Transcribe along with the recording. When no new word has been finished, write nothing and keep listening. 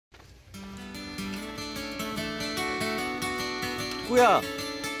꾸야.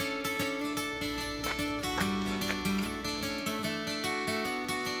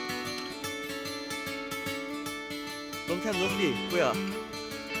 Long time no see, 꾸야.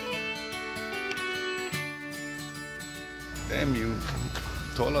 Damn you,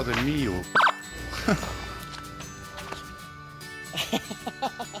 taller than me, you.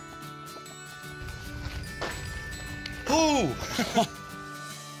 Oh!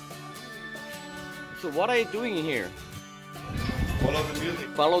 So what are you doing in here? Follow the music.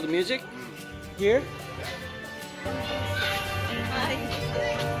 Follow the music? Here?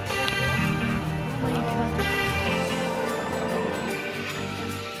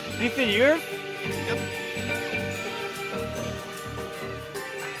 This is yours? Yep.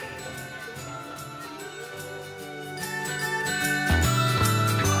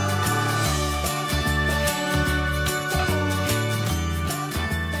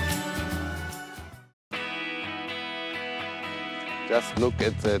 Just look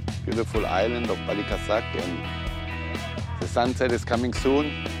at that beautiful island of Balikasak, and the sunset is coming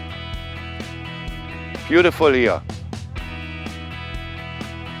soon. Beautiful here.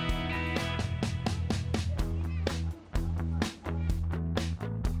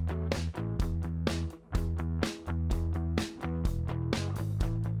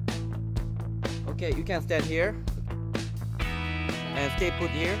 Okay, you can stand here and stay put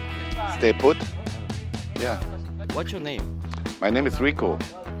here. Stay put. Yeah. What's your name? My name is Rico.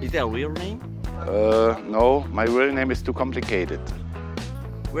 Is that a real name? No, my real name is too complicated.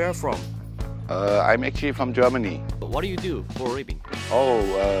 Where are you from? I'm actually from Germany. What do you do for a living? Oh,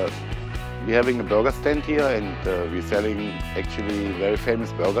 we're having a burger stand here, and we're selling actually very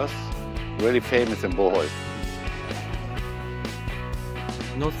famous burgers. Really famous in Bohol.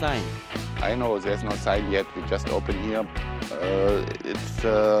 No sign. I know there's no sign yet, we just opened here. It's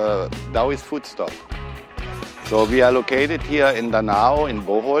Dauis Food Stop. So we are located here in Danao, in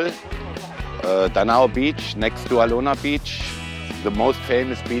Bohol. Danao Beach, next to Alona Beach, the most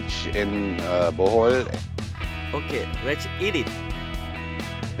famous beach in Bohol. Okay, let's eat it.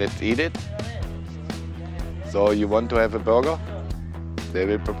 Let's eat it. So you want to have a burger? They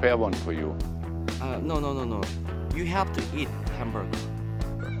will prepare one for you. No. You have to eat hamburger.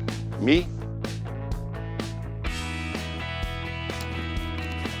 Me?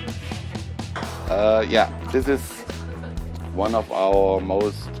 Yeah, this is one of our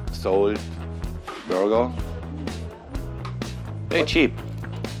most sold burger. Very cheap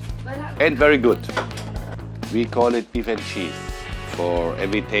and very good. We call it beef and cheese. For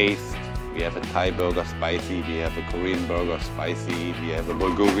every taste, we have a Thai burger spicy, we have a Korean burger spicy, we have a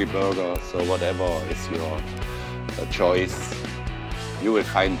Bulgari burger. So whatever is your choice, you will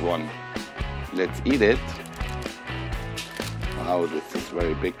find one. Let's eat it. Wow, this is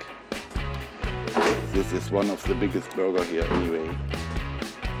very big. This is one of the biggest burger here anyway.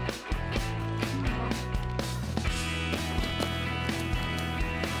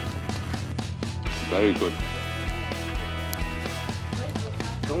 Very good.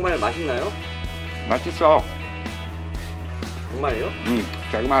 정말 맛있나요? 맛있어. 정말요?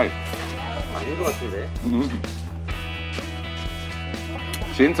 정말. 아닌 것 같은데.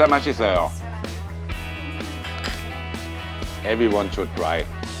 진짜 맛있어요. Everyone should try.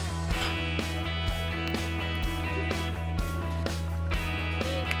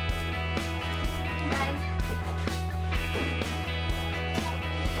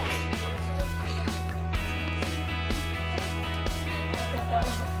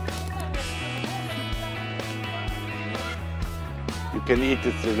 You can eat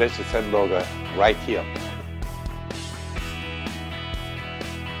this delicious hamburger right here.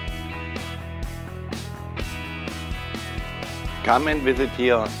 Come and visit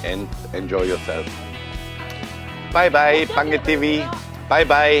here and enjoy yourself. Bye bye, 팡잇티비. Bye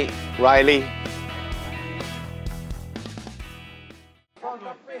bye, Riley.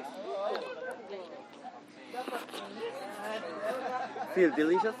 Feel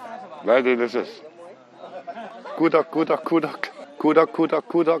delicious? Very delicious. 구독.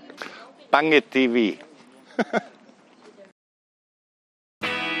 팡잇티비.